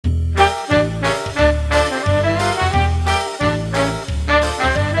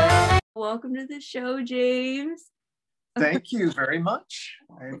welcome to the show, James. Thank you very much.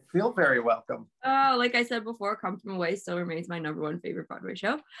 I feel very welcome. Oh, like I said before, Come From Away still remains my number one favorite Broadway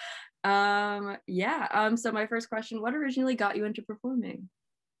show. So my first question, what originally got you into performing?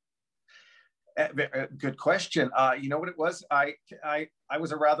 Good question. You know what it was? I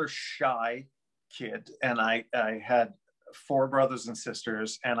was a rather shy kid, and I had four brothers and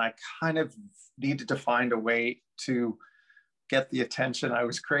sisters, and I kind of needed to find a way to get the attention I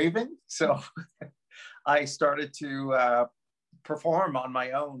was craving. So I started to perform on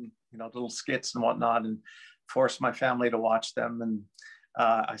my own, little skits and whatnot, and forced my family to watch them. And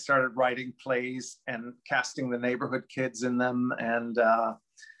I started writing plays and casting the neighborhood kids in them, and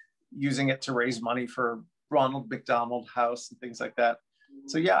using it to raise money for Ronald McDonald House and things like that.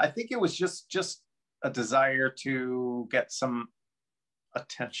 So yeah, I think it was just a desire to get some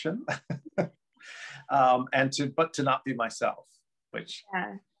attention, but to not be myself, which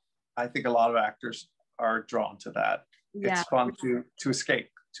I think a lot of actors are drawn to that. Yeah. It's fun to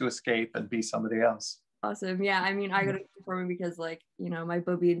escape and be somebody else. Awesome. Yeah, I mean, I got into performing because, my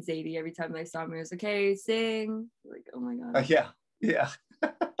Bubby and Zadie, every time they saw me, I was like, hey, sing. Like, oh my God. Yeah.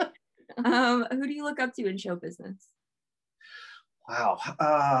 Who do you look up to in show business? Wow.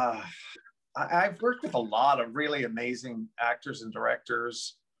 I've worked with a lot of really amazing actors and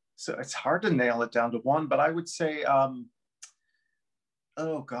directors, so it's hard to nail it down to one, but I would say, that's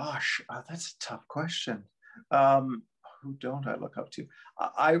a tough question. Who don't I look up to?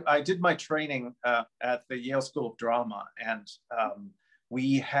 I did my training at the Yale School of Drama, and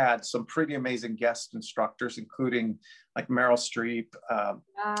we had some pretty amazing guest instructors, including like Meryl Streep,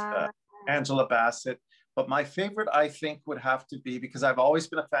 Angela Bassett. But my favorite, I think, would have to be, because I've always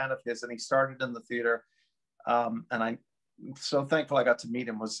been a fan of his, and he started in the theater, and I'm so thankful I got to meet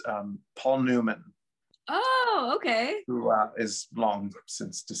him, was Paul Newman. Oh, okay. Who is long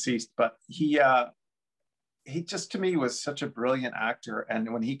since deceased, but he just, to me, was such a brilliant actor.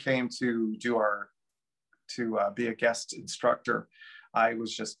 And when he came to be a guest instructor, I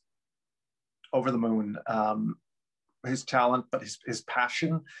was just over the moon. His talent, but his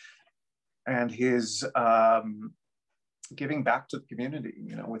passion, and his giving back to the community,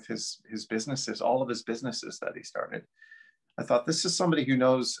 with his businesses, all of his businesses that he started. I thought, this is somebody who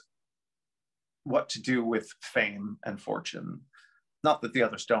knows what to do with fame and fortune. Not that the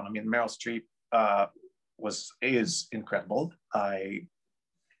others don't. I mean, Meryl Streep is incredible. I'm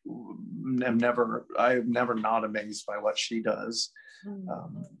never not amazed by what she does.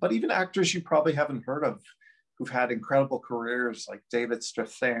 But even actors you probably haven't heard of, who've had incredible careers, like David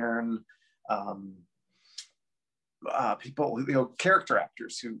Strathairn, people, character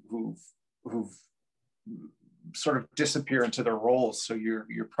actors who've sort of disappear into their roles, so you're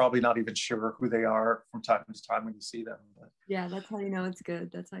probably not even sure who they are from time to time when you see them. But yeah, that's how you know it's good.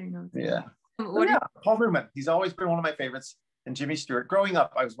 That's how you know it's good. Yeah. Paul Newman, he's always been one of my favorites. And Jimmy Stewart. Growing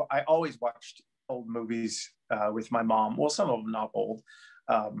up, I always watched old movies with my mom. Well, some of them not old,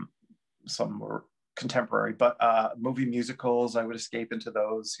 some were contemporary, but movie musicals, I would escape into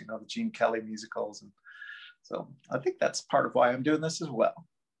those, the Gene Kelly musicals. And so I think that's part of why I'm doing this as well.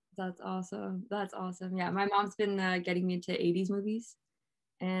 That's awesome. Yeah, my mom's been getting me into 80s movies.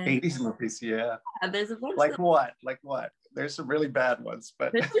 And 80s movies, yeah. There's a bunch. Like what? There's some really bad ones,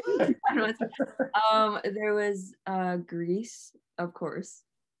 but there was Grease, of course.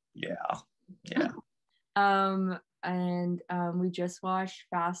 Yeah. And we just watched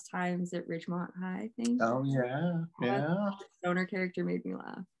Fast Times at Ridgemont High, I think. Oh yeah. The stoner character made me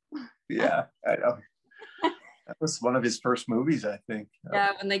laugh. Yeah, I know. That was one of his first movies, I think.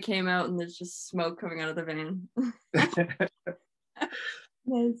 Yeah, when they came out and there's just smoke coming out of the van.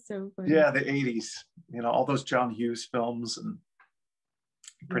 That's so funny. Yeah, the 80s. All those John Hughes films, and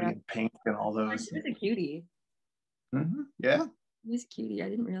Pretty in Pink and all those. He was a cutie. Mm-hmm. Yeah. He was a cutie. I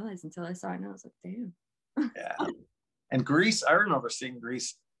didn't realize until I saw it, and I was like, damn. Yeah. And Grease, I remember seeing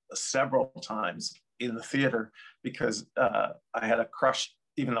Grease several times in the theater, because I had a crush.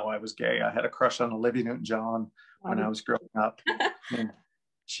 Even though I was gay, I had a crush on Olivia Newton-John when I was growing up. And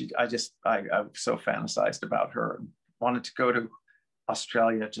I so fantasized about her and wanted to go to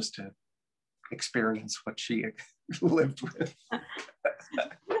Australia just to experience what she lived with.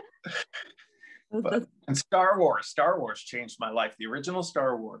 And Star Wars changed my life. The original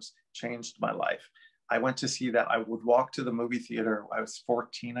Star Wars changed my life. I went to see that. I would walk to the movie theater. I was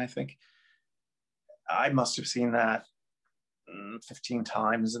 14, I think. I must have seen that 15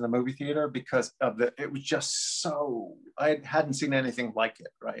 times in the movie theater, because of it was just so, I hadn't seen anything like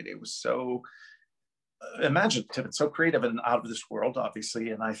it, right? It was so imaginative and so creative and out of this world,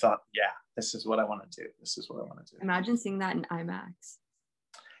 obviously. And I thought, yeah, this is what I want to do. Imagine seeing that in IMAX.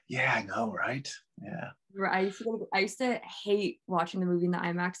 Yeah, I know, right? Yeah. I used to hate watching the movie in the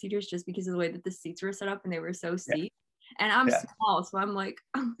IMAX theaters just because of the way that the seats were set up and they were so Yeah. steep. And I'm Yeah. small, so I'm like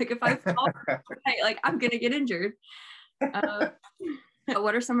if I fall, like I'm gonna get injured.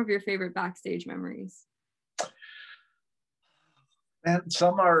 What are some of your favorite backstage memories? And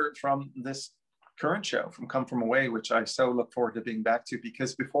some are from this current show, from Come From Away, which I so look forward to being back to,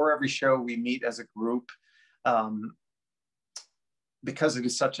 because before every show we meet as a group, um, because it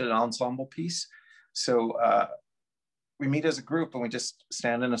is such an ensemble piece. So we meet as a group and we just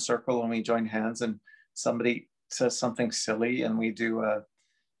stand in a circle and we join hands, and somebody says something silly and we do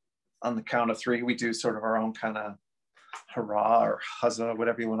on the count of three, we do sort of our own kind of hurrah or huzzah,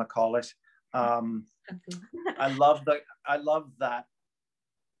 whatever you want to call it. I love that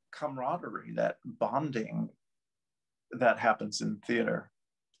camaraderie, that bonding that happens in theater.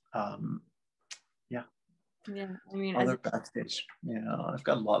 Yeah, I mean, other backstage. Yeah, I've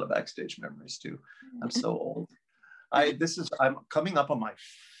got a lot of backstage memories too. I'm so old. I'm coming up on my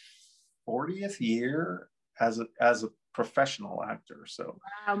 40th year as a professional actor. So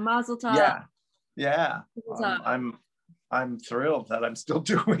wow, mazel tov. Yeah. I'm thrilled that I'm still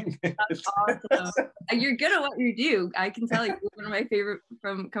doing it. That's awesome. You're good at what you do. I can tell you, you're one of my favorite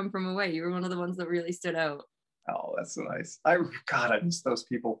from Come From Away. You were one of the ones that really stood out. Oh, that's so nice. I miss those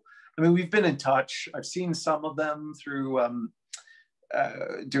people. I mean, we've been in touch. I've seen some of them through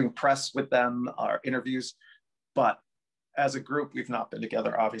doing press with them, our interviews, but as a group, we've not been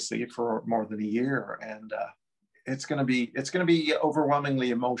together, obviously, for more than a year. And it's going to be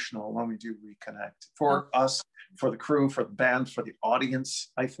overwhelmingly emotional when we do reconnect, for us, for the crew, for the band, for the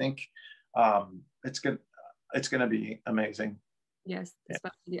audience. I think it's going to be amazing. Yes,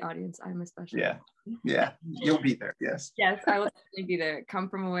 especially the audience. I'm especially. Yeah, you'll be there. Yes. Yes, I will definitely be there. Come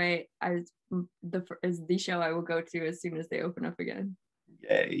From Away is the show I will go to as soon as they open up again.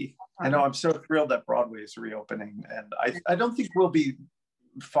 Yay! I know. I'm so thrilled that Broadway is reopening, and I don't think we'll be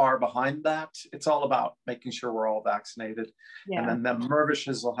far behind that. It's all about making sure we're all vaccinated, and then the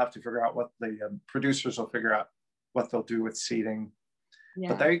Mirvishes will have to figure out what the producers will figure out what they'll do with seating.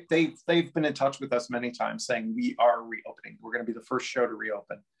 Yeah. But they've been in touch with us many times saying we are reopening. We're going to be the first show to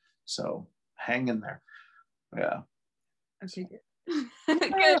reopen. So hang in there. Yeah. Okay, good.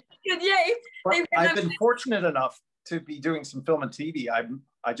 Good. Yay. Well, I've been fortunate enough to be doing some film and TV.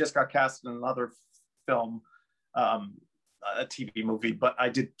 I just got cast in another film, a TV movie, but I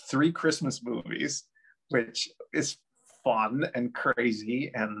did 3 Christmas movies, which is fun and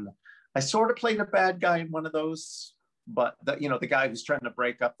crazy. And I sort of played a bad guy in one of those, but the guy who's trying to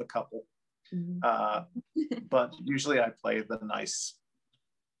break up the couple. But usually I play the nice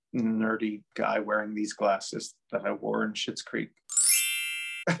nerdy guy wearing these glasses that I wore in Schitt's Creek.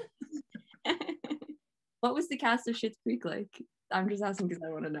 What was the cast of Schitt's Creek like? I'm just asking because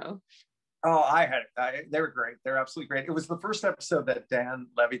I want to know. Oh, they were great. They're absolutely great. It was the first episode that Dan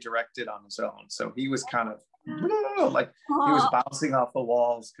Levy directed on his own, so he was kind of like he was bouncing off the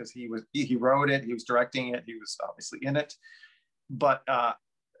walls because he wrote it, he was directing it, he was obviously in it. But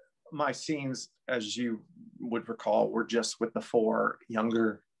my scenes, as you would recall, were just with the 4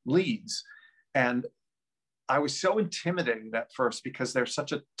 younger leads, and I was so intimidated at first because they're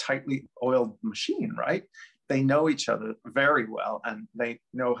such a tightly oiled machine, right? They know each other very well and they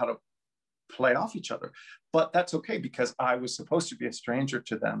know how to play off each other. But that's okay because I was supposed to be a stranger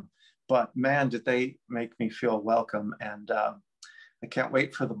to them. But man, did they make me feel welcome. And I can't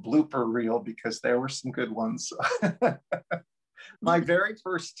wait for the blooper reel because there were some good ones. My very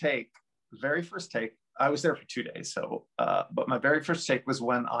first take, I was there for 2 days. So, but my very first take was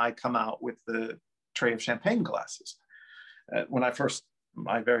when I come out with the tray of champagne glasses.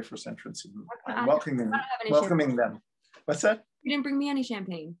 My very first entrance, and welcoming them. What's that? You didn't bring me any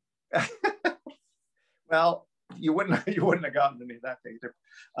champagne. Well, you wouldn't have gotten any that day.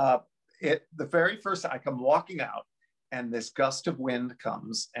 The very first, I come walking out, and this gust of wind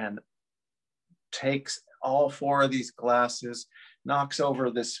comes and takes all 4 of these glasses, knocks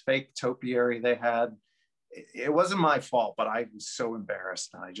over this fake topiary they had. It wasn't my fault, but I was so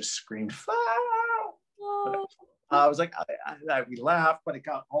embarrassed, and I just screamed, "Ah!" I was like, we laughed, but it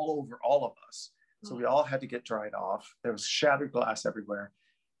got all over all of us. So we all had to get dried off. There was shattered glass everywhere.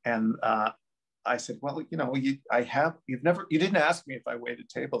 And I said, well, you didn't ask me if I waited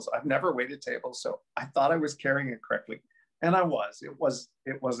tables. I've never waited tables. So I thought I was carrying it correctly. And I was.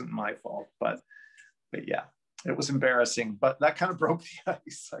 It wasn't my fault. But yeah, it was embarrassing. But that kind of broke the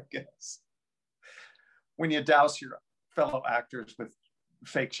ice, I guess. When you douse your fellow actors with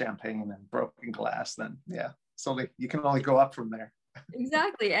fake champagne and broken glass, then yeah. So you can only go up from there.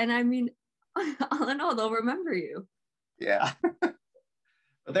 Exactly. And I mean, all in all, they'll remember you. Yeah.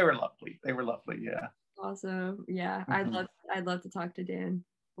 But they were lovely. They were lovely. Yeah. Awesome. Yeah. Mhm. I'd love to talk to Dan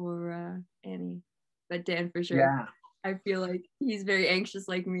or Annie. But Dan for sure. Yeah. I feel like he's very anxious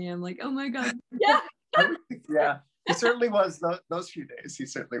like me. I'm like, oh my God. Yeah. Yeah. He certainly was those few days. He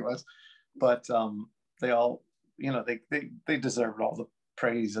certainly was. But they all, they deserved all the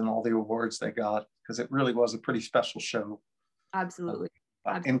praise and all the awards they got, because it really was a pretty special show. Absolutely.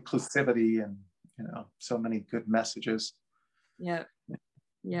 Inclusivity and, so many good messages. Yeah.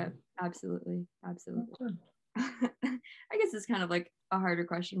 Yeah. Absolutely. Absolutely. I guess it's kind of like a harder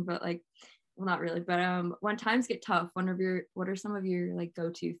question, but like, well, not really. But when times get tough, what are some of your like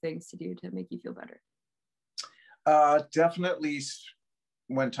go-to things to do to make you feel better? Definitely,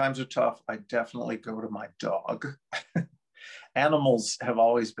 when times are tough, I definitely go to my dog. Animals have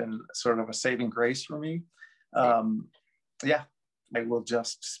always been sort of a saving grace for me. Yeah, I will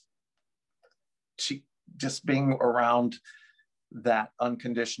just being around that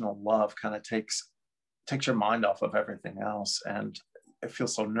unconditional love kind of takes your mind off of everything else, and I feel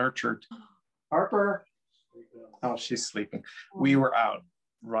so nurtured. Harper, oh, she's sleeping. We were out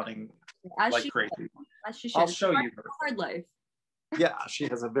running like crazy. I'll show you her hard life. Yeah, she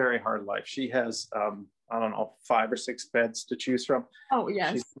has a very hard life. She has I don't know, 5 or 6 beds to choose from. Oh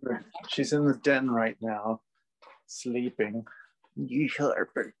yes. She's in the den right now, sleeping. You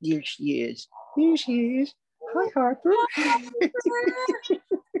Harper. Here she is. Here she is. Hi, Harper.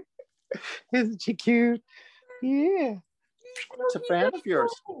 Isn't she cute? Yeah. It's a fan of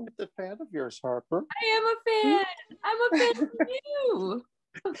yours. It's a fan of yours, Harper. I am a fan. I'm a fan of you.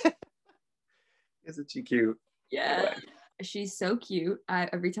 Isn't she cute? Yeah. She's so cute.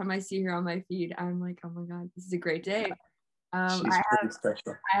 Every time I see her on my feed, I'm like, oh my God, this is a great day. She's pretty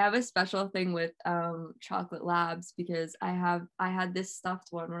special. I have a special thing with Chocolate Labs, because I had this stuffed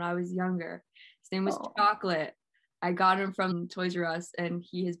one when I was younger. His name was Chocolate. I got him from Toys R Us, and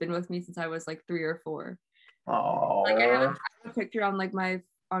he has been with me since I was like 3 or 4. Oh. Like I have a picture on like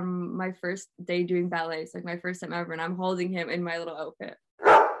on my first day doing ballet. It's like my first time ever, and I'm holding him in my little outfit.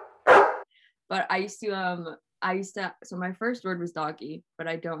 But I used to, so my first word was doggy, but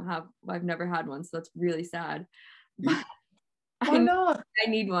I've never had one, so that's really sad. But why not? I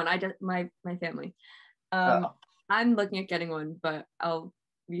need one. My family. I'm looking at getting one, but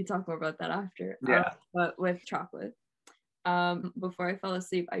we can talk more about that after. Yeah. But with Chocolate, before I fell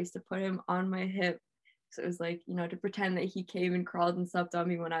asleep, I used to put him on my hip. So it was like, to pretend that he came and crawled and slept on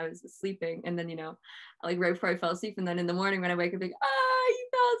me when I was sleeping. And then, like right before I fell asleep. And then in the morning when I wake up, like, you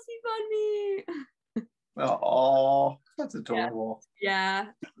fell asleep on me. Oh, that's adorable. Yeah.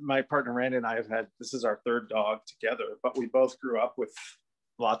 My partner Randy and I this is our 3rd dog together, but we both grew up with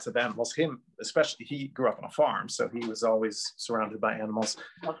lots of animals. Him, especially, he grew up on a farm, so he was always surrounded by animals.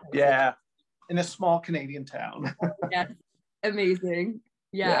 Okay. Yeah, in a small Canadian town. Yeah, amazing.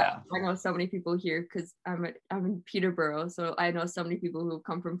 Yeah, I know so many people here because I'm in Peterborough, so I know so many people who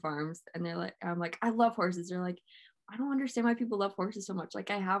come from farms, and I'm like, I love horses. They're like, I don't understand why people love horses so much. Like,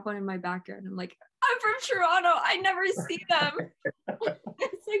 I have one in my backyard. I'm like, I'm from Toronto. I never see them.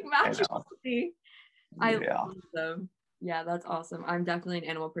 It's like magical. I love them. Yeah, that's awesome. I'm definitely an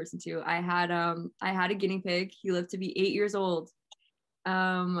animal person too. I had a guinea pig. He lived to be 8 years old. So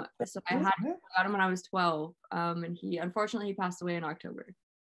I got him when I was 12. And he passed away in October.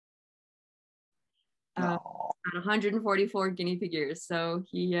 At 144 guinea pig years. So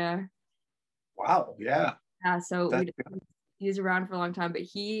he wow, yeah. Yeah, so he was around for a long time, but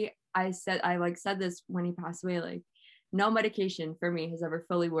I said this when he passed away, like, no medication for me has ever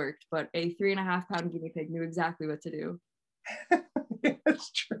fully worked, but a 3.5-pound guinea pig knew exactly what to do.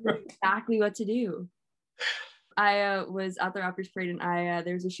 That's true. Exactly what to do. I was at the Raptors parade, and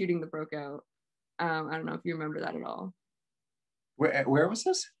there was a shooting that broke out. I don't know if you remember that at all. Where was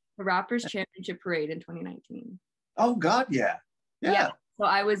this? The Raptors championship parade in 2019. Oh God, yeah. So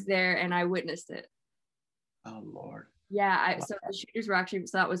I was there and I witnessed it. Oh Lord. Yeah, so the shooters were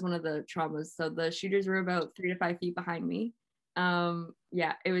so that was one of the traumas. So the shooters were about 3 to 5 feet behind me.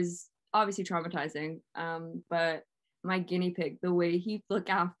 Yeah, it was obviously traumatizing. But my guinea pig, the way he looked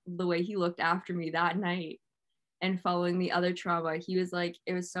after me that night, and following the other trauma, he was like,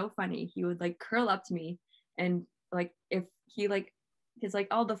 it was so funny. He would like curl up to me, and like if he like his like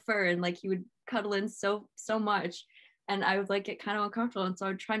all the fur, and like he would cuddle in so much, and I would like get kind of uncomfortable, and so I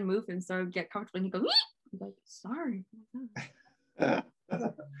would try and move him so I would get comfortable, and he'd go, I'm like, sorry.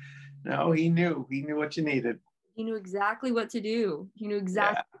 No, he knew what you needed. He knew exactly what to do. What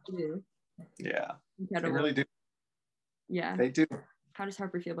to do. Yeah. Incredible. They really do. Yeah. They do. How does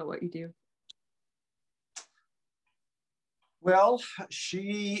Harper feel about what you do? Well,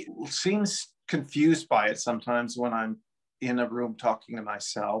 she seems confused by it sometimes when I'm in a room talking to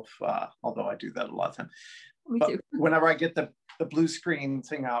myself, although I do that a lot of times. Me but too. whenever I get the blue screen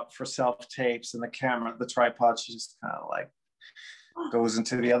thing out for self tapes and the camera, the tripod, she just kind of like goes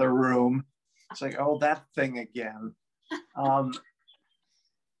into the other room. It's like, oh, that thing again.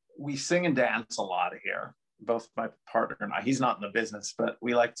 We sing and dance a lot here, both my partner and I. He's not in the business, but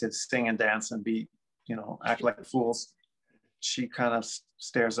we like to sing and dance and be, you know, act like fools. She kind of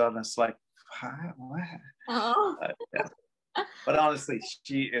stares at us like, what? Oh. Yeah. But honestly,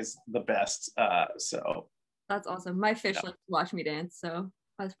 she is the best. So that's awesome. My fish likes to watch me dance, so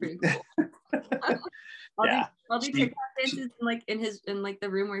that's pretty cool. I'll do TikTok dances in like the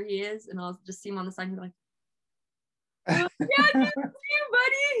room where he is, and I'll just see him on the side and be like, yeah, good to see you,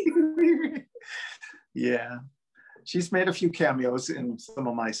 buddy. Yeah, she's made a few cameos in some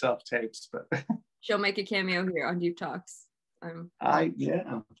of my self tapes, but she'll make a cameo here on Deep Talks.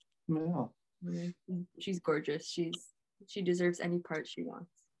 Yeah. She's gorgeous. She deserves any part she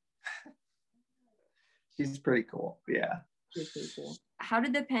wants. She's pretty cool. Yeah. She's pretty cool. How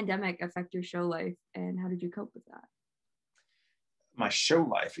did the pandemic affect your show life, and how did you cope with that? My show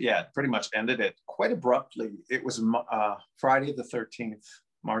life, yeah, pretty much ended it quite abruptly. It was Friday the 13th,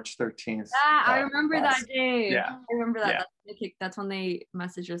 March 13th. I remember that day. Yeah. I remember that. Yeah. That's when they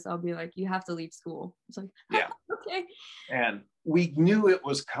messaged us. I'll be like, you have to leave school. It's like, yeah. Okay. And we knew it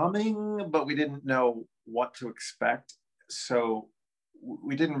was coming, but we didn't know what to expect. So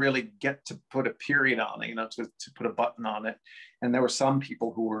we didn't really get to put a period on it, you know, to put a button on it. And there were some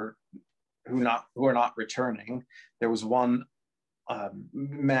people who are not returning. There was one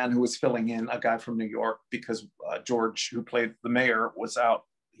man who was filling in, a guy from New York, because George, who played the mayor, was out.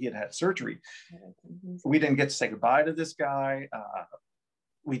 He had surgery. We didn't get to say goodbye to this guy.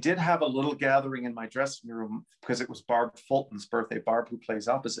 We did have a little gathering in my dressing room because it was Barb Fulton's birthday. Barb, who plays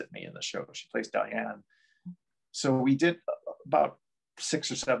opposite me in the show, she plays Diane. So we did, about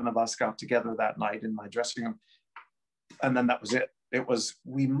 6 or 7 of us got together that night in my dressing room. And then that was it. It was,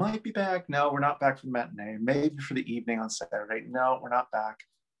 we might be back. No, we're not back for the matinee. Maybe for the evening on Saturday. No, we're not back.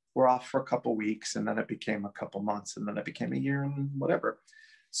 We're off for a couple weeks. And then it became a couple months. And then it became a year and whatever.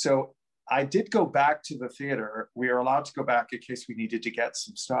 So I did go back to the theater. We were allowed to go back in case we needed to get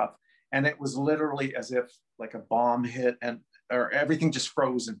some stuff. And it was literally as if like a bomb hit or everything just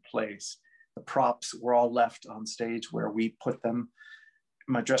froze in place. The props were all left on stage where we put them.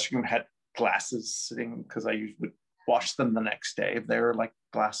 My dressing room had glasses sitting, because I usually would wash them the next day. They were like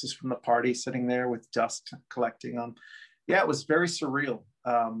glasses from the party sitting there with dust collecting on. Yeah, it was very surreal.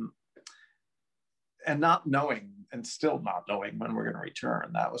 And not knowing, and still not knowing when we're going to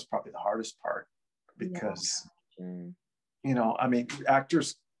return. That was probably the hardest part, because, you know, I mean,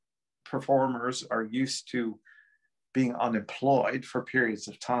 actors, performers are used to being unemployed for periods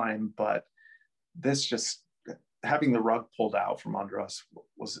of time, but this just, having the rug pulled out from under us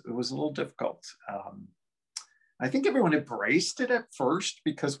was a little difficult. I think everyone embraced it at first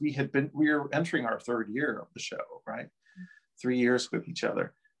because we were entering our 3rd year of the show, right? 3 years with each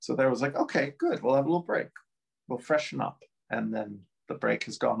other. So there was like, okay, good, we'll have a little break. We'll freshen up. And then the break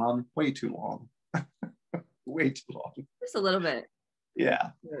has gone on way too long. Way too long. Just a little bit. Yeah.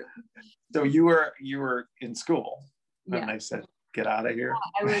 So you were in school, and yeah. they said, get out of here.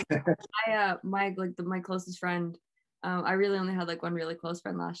 My closest friend, I really only had like one really close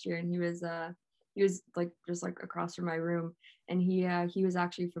friend last year, and he was like just like across from my room, and he was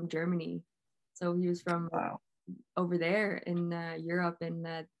actually from Germany, so he was from over there in Europe, and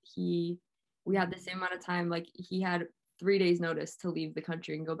we had the same amount of time. Like he had 3 days notice to leave the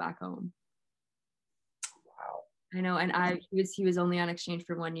country and go back home. Wow. I know, and he was only on exchange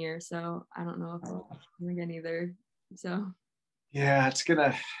for 1 year, so I don't know if I'll again either. So yeah, it's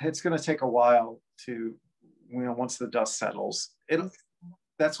gonna take a while to, you know, once the dust settles.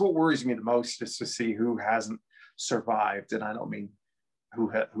 That's what worries me the most, is to see who hasn't survived, and I don't mean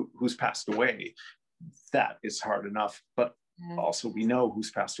who's passed away. That is hard enough, but also we know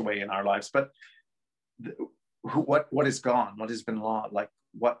who's passed away in our lives. But what is gone? What has been lost? Like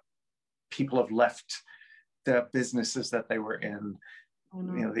what people have left, the businesses that they were in. You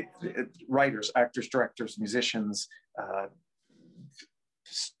know, the writers, actors, directors, musicians,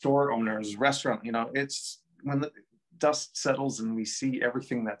 store owners, restaurant. You know, it's when the dust settles and we see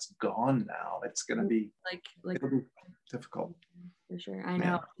everything that's gone now, it's going to be it'll be difficult. For sure. I know.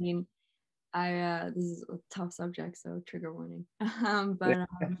 Yeah. I mean, this is a tough subject, so trigger warning.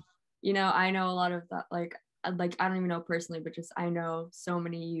 You know, I know a lot of that, like I don't even know personally, but just I know so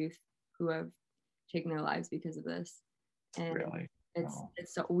many youth who have taken their lives because of this. And really?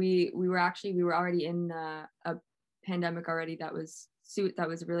 It's so we were already in a pandemic already that was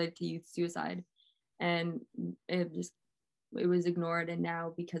related to youth suicide, and it just it was ignored, and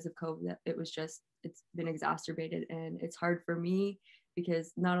now because of COVID it's been exacerbated, and it's hard for me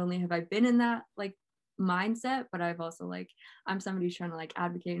because not only have I been in that like mindset, but I've also like I'm somebody who's trying to like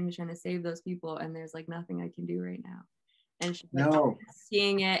advocate and who's trying to save those people, and there's like nothing I can do right now. And she's like, no,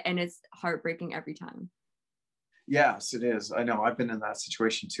 seeing it, and it's heartbreaking every time. yes, it is. I know. I've been in that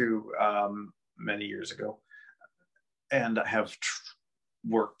situation too, many years ago, and I have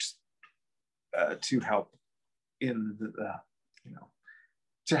worked to help in the,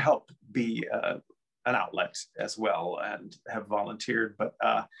 to help be an outlet as well, and have volunteered. But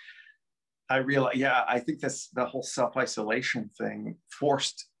I realize, I think the whole self-isolation thing,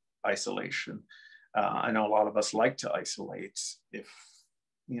 forced isolation. I know a lot of us like to isolate if,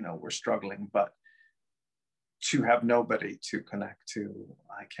 we're struggling, but to have nobody to connect to,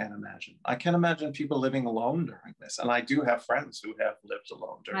 I can't imagine. I can't imagine people living alone during this. And I do have friends who have lived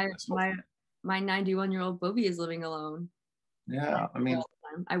alone during this. My 91-year-old Bobby is living alone. Yeah, I mean,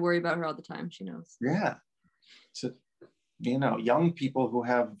 I worry about her all the time. She knows. Yeah. So, young people who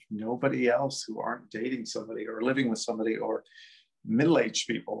have nobody else, who aren't dating somebody or living with somebody, or middle-aged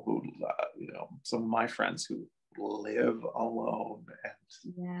people who, some of my friends who live alone.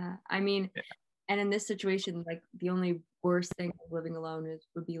 And yeah, I mean, and in this situation, like the only worst thing of living alone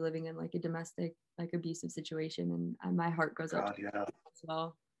would be living in like a domestic, like abusive situation, and my heart goes out to that as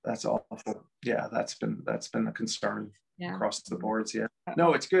well. That's awful. Yeah, that's been a concern across the boards. Yeah.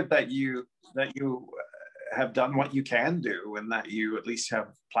 No, it's good that you have done what you can do, and that you at least have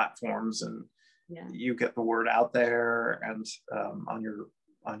platforms, and you get the word out there, and on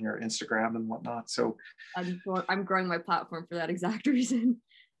your Instagram and whatnot. So I'm growing my platform for that exact reason.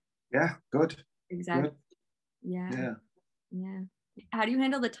 Yeah, good. Exactly. Good. Yeah. How do you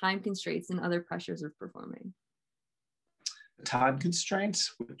handle the time constraints and other pressures of performing? Time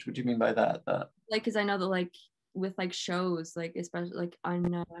constraints? What do you mean by that? Like, because I know that like with like shows, like especially like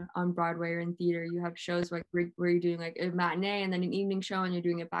on Broadway or in theater, you have shows like where you're doing like a matinee and then an evening show, and you're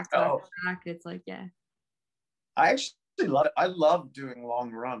doing it back to back. It's like, I actually love it. I love doing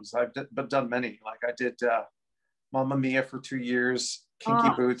long runs. I've done many. Like I did Mamma Mia for 2 years, Kinky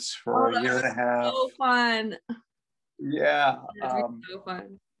Boots for a year and a half. So fun. Yeah. So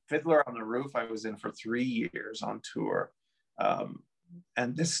fun. Fiddler on the Roof I was in for 3 years on tour.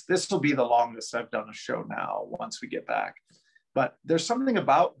 And this will be the longest I've done a show now once we get back. But there's something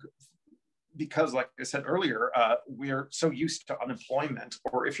about, because like I said earlier, we're so used to unemployment,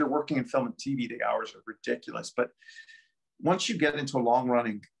 or if you're working in film and TV, the hours are ridiculous. But once you get into a long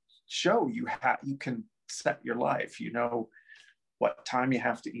running show, you can set your life, what time you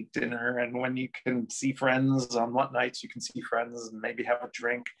have to eat dinner, and when you can see friends, on what nights you can see friends and maybe have a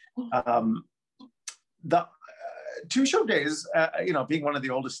drink. The 2 show days, being one of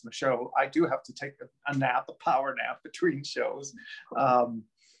the oldest in the show, I do have to take a power nap between shows,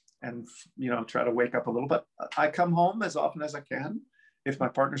 and try to wake up a little bit. I come home as often as I can. If my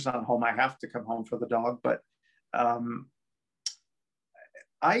partner's not home, I have to come home for the dog, but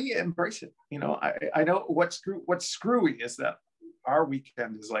I embrace it. I know what's screwy is that our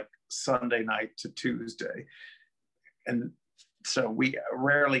weekend is like Sunday night to Tuesday, and so we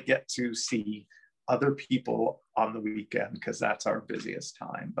rarely get to see other people on the weekend because that's our busiest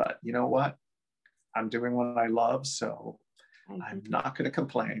time. But you know what? I'm doing what I love, so I'm not going to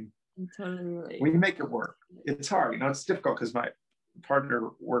complain. Totally. We make it work. It's hard, it's difficult because my partner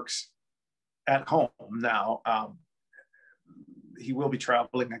works at home now. He will be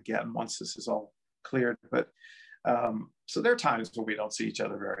traveling again once this is all cleared, but so there are times where we don't see each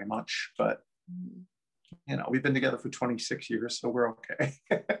other very much, but we've been together for 26 years, so we're okay.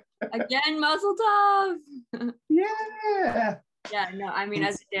 Again, Mazel Tov. Yeah. Yeah, no, I mean,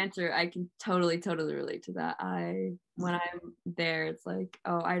 as a dancer, I can totally relate to that. When I'm there, it's like,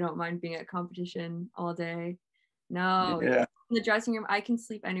 I don't mind being at competition all day. No, in the dressing room, I can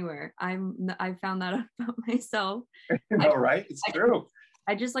sleep anywhere. I found that out about myself. Right? It's true.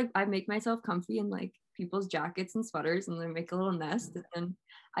 I just I make myself comfy in like people's jackets and sweaters, and then make a little nest, and then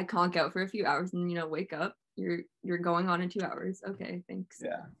I conk out for a few hours, and wake up. You're going on in 2 hours. Okay, thanks.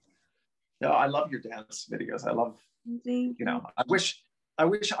 Yeah. No, I love your dance videos. I love. I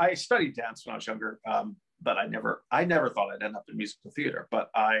wish I studied dance when I was younger, but I never thought I'd end up in musical theater. But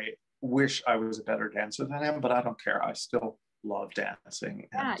I wish I was a better dancer than I am. But I don't care. I still love dancing.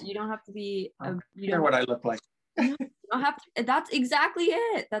 Yeah, you don't have to be. You know what I look like. You don't have to. That's exactly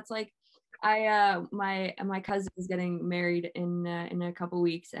it. That's like, my cousin is getting married in a couple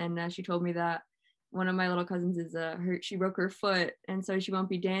weeks, and she told me that one of my little cousins is she broke her foot, and so she won't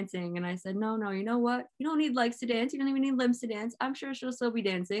be dancing. And I said, no, you know what? You don't need legs to dance. You don't even need limbs to dance. I'm sure she'll still be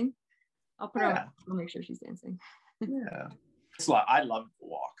dancing. I'll put her on. I'll make sure she's dancing. Yeah. It's like, I love to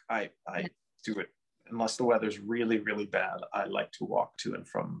walk. I do it unless the weather's really, really bad. I like to walk to and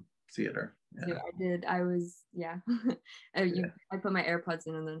from theater. Yeah. I did. I was, yeah. I put my AirPods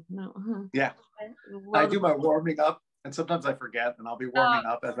in and then no. Yeah. I do my warming up, and sometimes I forget, and I'll be warming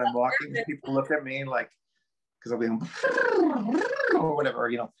up as I'm walking. And people look at me like, because I'll be or whatever,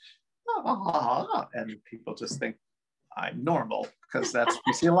 and people just think I'm normal, because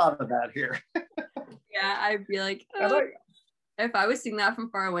we see a lot of that here. Yeah, I'd be like, if I was seeing that from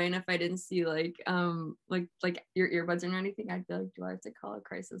far away, and if I didn't see like your earbuds or anything, I'd be like, do I have to call a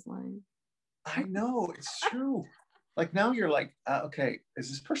crisis line? I know, it's true. Like now you're like, okay, is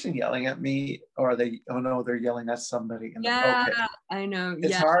this person yelling at me, or are they? Oh no, they're yelling at somebody. And yeah, okay. I know.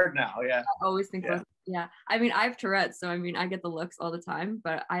 It's hard now. Yeah, I always think about. Yeah, I mean, I have Tourette's, so I mean, I get the looks all the time,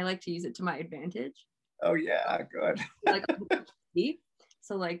 but I like to use it to my advantage. Oh yeah, good. Like,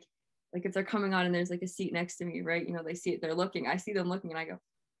 so like if they're coming on and there's like a seat next to me, right? They see it, they're looking. I see them looking, and I go,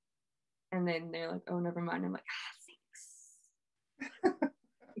 and then they're like, oh, never mind. I'm like, thanks.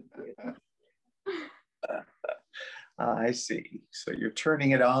 I see. So you're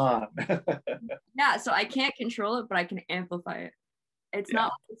turning it on. Yeah, so I can't control it, but I can amplify it. It's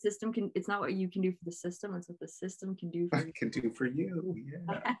not what the system can. It's not what you can do for the system. It's what the system can do for you. Can do for you.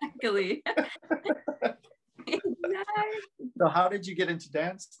 Yeah. Exactly. So how did you get into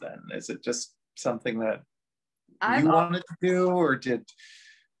dance then? Is it just something that you wanted to do, or did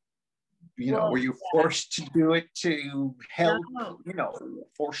were you forced to do it to help?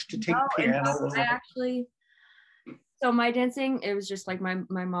 Forced to take piano? So my dancing, it was just like my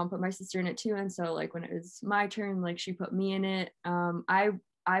mom put my sister in it too, and so like when it was my turn, like she put me in it. I've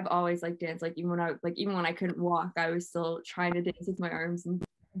always liked dance. Like even when I couldn't walk, I was still trying to dance with my arms and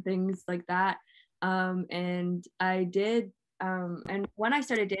things like that. And I did. And when I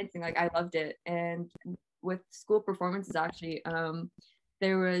started dancing, like I loved it. And with school performances, actually, I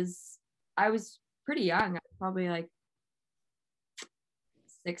was pretty young. I was probably like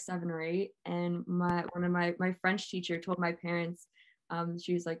 6, 7, or 8, and one of my French teacher told my parents,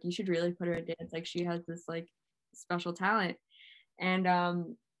 she was like, you should really put her in dance, like she has this like special talent. And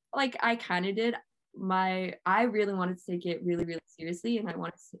like I kind of did. I really wanted to take it really, really seriously, and I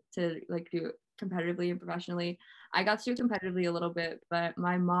wanted to like do it competitively and professionally. I got to do it competitively a little bit, but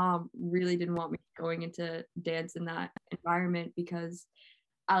my mom really didn't want me going into dance in that environment, because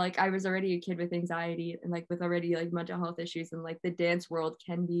I was already a kid with anxiety and like with already like mental health issues, and like the dance world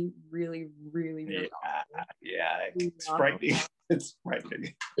can be really, really, really awful. Yeah, it's frightening. It's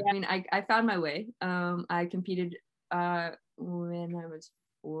frightening. Yeah, I mean, I found my way. I competed when I was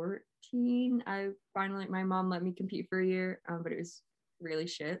 14. My mom let me compete for a year, but it was really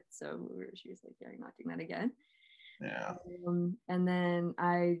shit. So she was like, yeah, you're not doing that again. Yeah. And then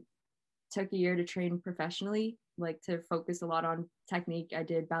I took a year to train professionally, like to focus a lot on technique. I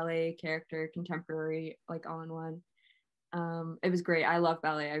did ballet, character, contemporary, like all in one. It was great. I love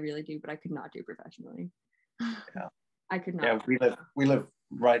ballet, I really do, but I could not do professionally. Yeah. I could not. Yeah, we live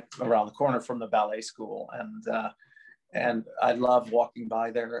right around the corner from the ballet school, and I love walking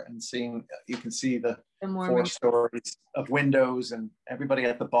by there and seeing. You can see the 4 stories of windows and everybody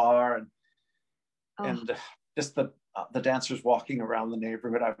at the bar, and just the dancers walking around the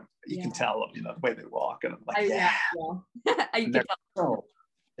neighborhood. You can tell the way they walk, and I'm like,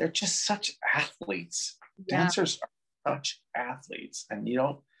 they're just such athletes. Yeah. Dancers are such athletes, and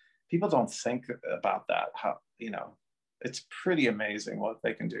people don't think about that. How it's pretty amazing what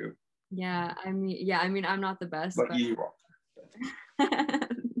they can do. Yeah, I mean, I'm not the best, but you are.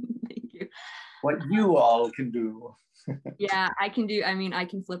 Thank you. What you all can do. Yeah, I can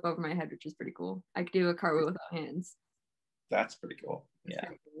flip over my head, which is pretty cool. I could do a cartwheel without hands. That's pretty cool. Yeah.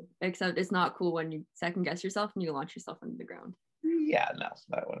 Cool. Except it's not cool when you second guess yourself and you launch yourself into the ground. Yeah, no,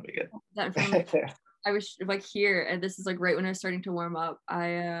 that wouldn't be good. I was like here, and this is like right when I was starting to warm up.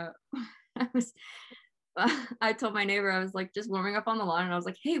 I told my neighbor, I was like just warming up on the lawn, and I was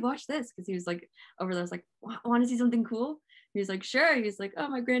like, hey, watch this, because he was like over there. I was like, want to see something cool? He was like, sure. He was like, oh,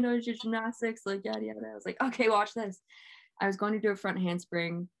 my granddaughter did gymnastics, like yada yada. I was like, okay, watch this. I was going to do a front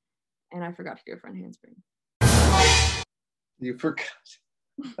handspring, and I forgot to do a front handspring. You forgot.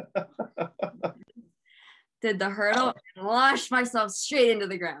 Did the hurdle and launched myself straight into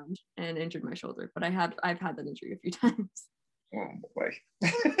the ground and injured my shoulder. But I've had that injury a few times. Oh boy.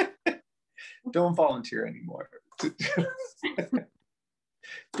 Don't volunteer anymore.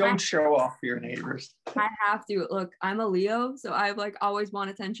 Don't show off for your neighbors. I have to. Look, I'm a Leo, so I like always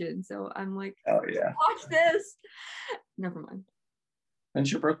want attention. So I'm like, oh yeah, watch this. Never mind.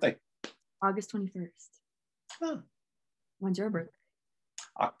 When's your birthday? August 21st. Huh. When's your birthday?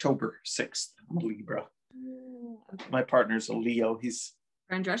 October 6th. I'm a Libra. Okay. My partner's a Leo.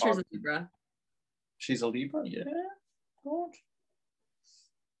 Fran Drescher's a Libra. She's a Libra? Yeah. God.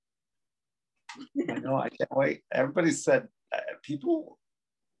 I know, I can't wait. Everybody said, people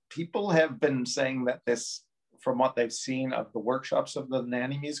have been saying that this, from what they've seen of the workshops of the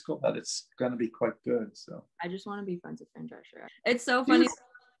Nanny musical, that it's going to be quite good. So I just want to be friends with Fran Drescher. It's so funny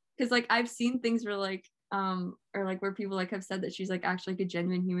because like I've seen things where like or like where people like have said that she's like actually like a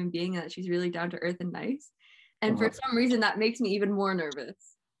genuine human being and that she's really down to earth and nice, and for some reason that makes me even more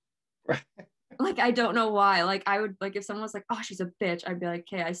nervous. Like I don't know why. Like I would like if someone was like, oh, she's a bitch, I'd be like,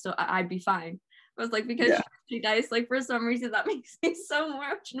 okay, I'd be fine. I was like, because she's nice, like for some reason that makes me so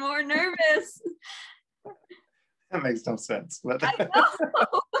much more nervous. That makes no sense. But I know.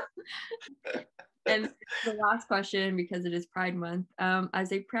 And the last question, because it is Pride Month,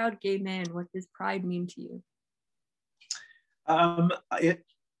 as a proud gay man, what does pride mean to you? It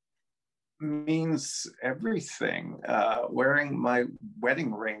means everything. Wearing my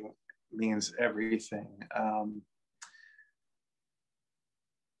wedding ring means everything.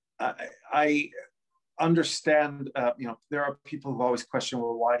 I understand, there are people who've always questioned,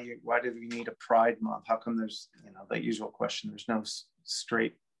 well, why do we need a Pride Month? How come there's, that usual question, there's no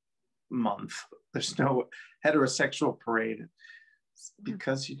straight month, there's no heterosexual parade?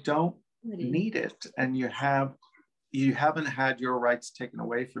 Because you don't need it, and you haven't had your rights taken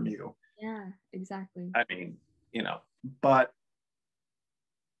away from you. Yeah, exactly. I mean, but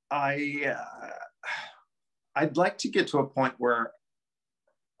I'd like to get to a point where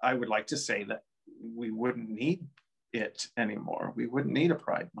I would like to say that we wouldn't need it anymore. We wouldn't need a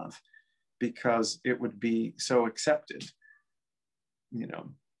Pride Month because it would be so accepted.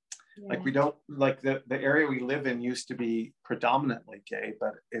 Like we don't, like the area we live in used to be predominantly gay,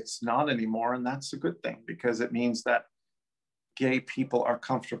 but it's not anymore. And that's a good thing because it means that gay people are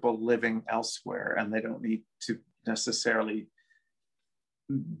comfortable living elsewhere and they don't need to necessarily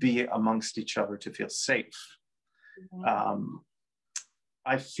be amongst each other to feel safe.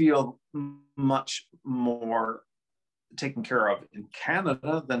 I feel much more taken care of in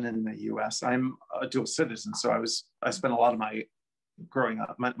Canada than in the US. I'm a dual citizen, so I spent a lot of my growing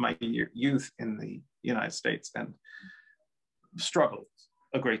up, my youth in the United States, and struggled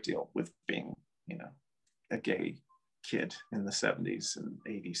a great deal with being, a gay kid in the 70s and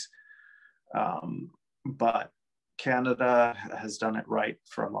 80s. But Canada has done it right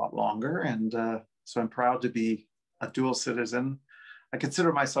for a lot longer, and so I'm proud to be a dual citizen. I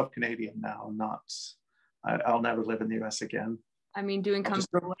consider myself Canadian now. I'll never live in the US again. I mean, doing come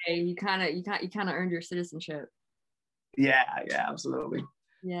away, you kind of earned your citizenship. Yeah, absolutely.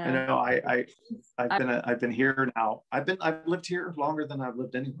 Yeah. I know. I've been here now. I've lived here longer than I've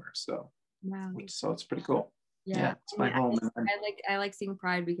lived anywhere. So, wow. So it's pretty cool. Yeah, it's my home. I like seeing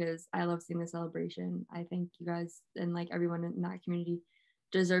Pride because I love seeing the celebration. I think you guys and like everyone in that community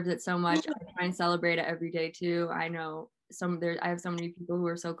deserves it so much. I try and celebrate it every day too. I know I have so many people who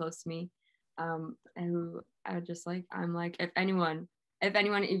are so close to me, and who I just like. I'm like, if anyone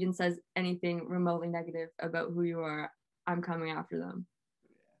even says anything remotely negative about who you are, I'm coming after them.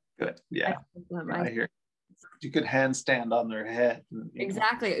 Good. Yeah. I hear. You could handstand on their head.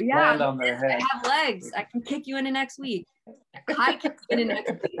 Exactly. Yeah. Land on their head. I have legs. I can kick you into next week. High kick you into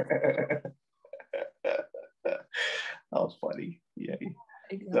next week. That was funny. Yeah.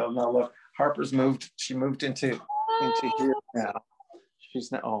 Exactly. So now look, Harper's moved. She moved into here now.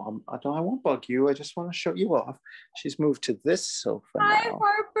 She's now. Oh, I won't bug you. I just want to show you off. She's moved to this sofa now. Hi,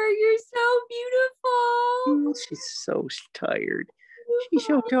 Harper. You're so beautiful. She's so tired. She's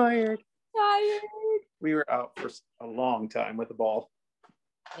so tired. Tired. We were out for a long time with the ball.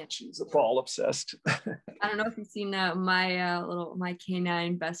 Yeah. She's a ball obsessed. I don't know if you've seen my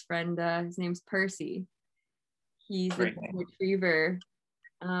canine best friend. His name's Percy. He's a retriever.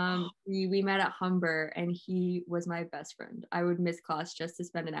 We met at Humber and he was my best friend. I would miss class just to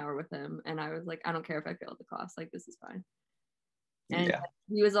spend an hour with him, and I was like, I don't care if I failed the class, like this is fine. And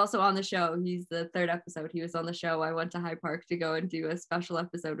he was also on the show. He's the third episode. He was on the show. I went to High Park to go and do a special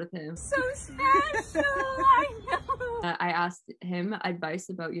episode with him. So special. I know. I asked him advice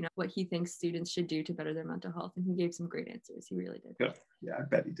about what he thinks students should do to better their mental health, and he gave some great answers. He really did. Good. Yeah, I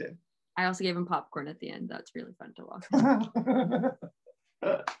bet he did. I also gave him popcorn at the end. That's really fun to watch.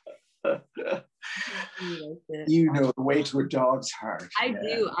 You know the way to a dog's heart. I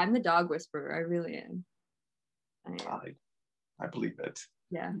do. I'm the dog whisperer. I really am. I believe it.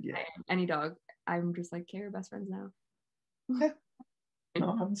 Yeah. Any dog. I'm just like, okay, we're best friends now. Yeah. No,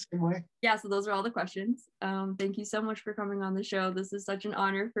 I'm the same way. Yeah, so those are all the questions. Thank you so much for coming on the show. This is such an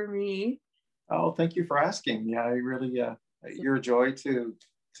honor for me. Oh, thank you for asking. Yeah, I really, you're a joy to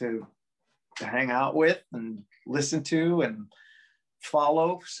to hang out with and listen to and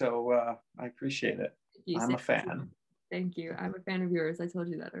follow. So I appreciate it. I'm a fan. Thank you. I'm a fan of yours. I told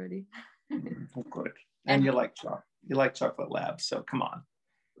you that already. Good. And you like Chocolate Lab, so come on.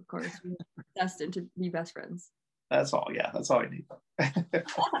 Of course, we're destined to be best friends. That's all. Yeah, that's all I need.